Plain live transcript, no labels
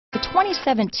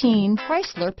2017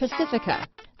 Chrysler Pacifica.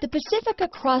 The Pacifica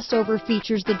crossover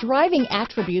features the driving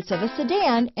attributes of a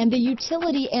sedan and the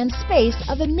utility and space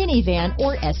of a minivan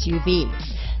or SUV.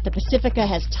 The Pacifica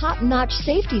has top-notch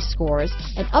safety scores,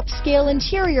 an upscale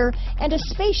interior, and a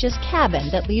spacious cabin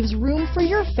that leaves room for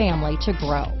your family to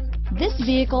grow. This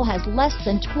vehicle has less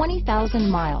than 20,000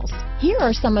 miles. Here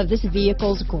are some of this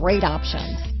vehicle's great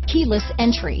options: keyless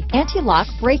entry, anti-lock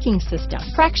braking system,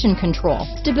 traction control,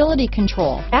 stability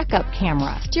control, backup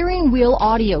camera, steering wheel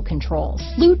audio controls,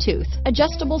 Bluetooth,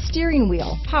 adjustable steering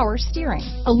wheel, power steering,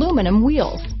 aluminum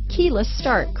wheels, keyless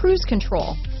start, cruise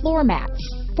control, floor mats,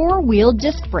 four-wheel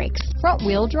disc brakes,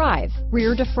 front-wheel drive,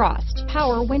 rear defrost,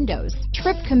 power windows,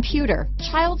 trip computer,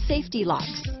 child safety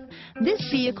locks. This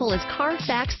vehicle is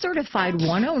CarFax certified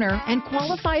one owner and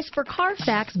qualifies for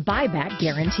CarFax buyback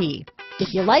guarantee.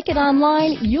 If you like it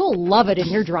online, you'll love it in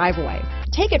your driveway.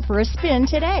 Take it for a spin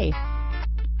today.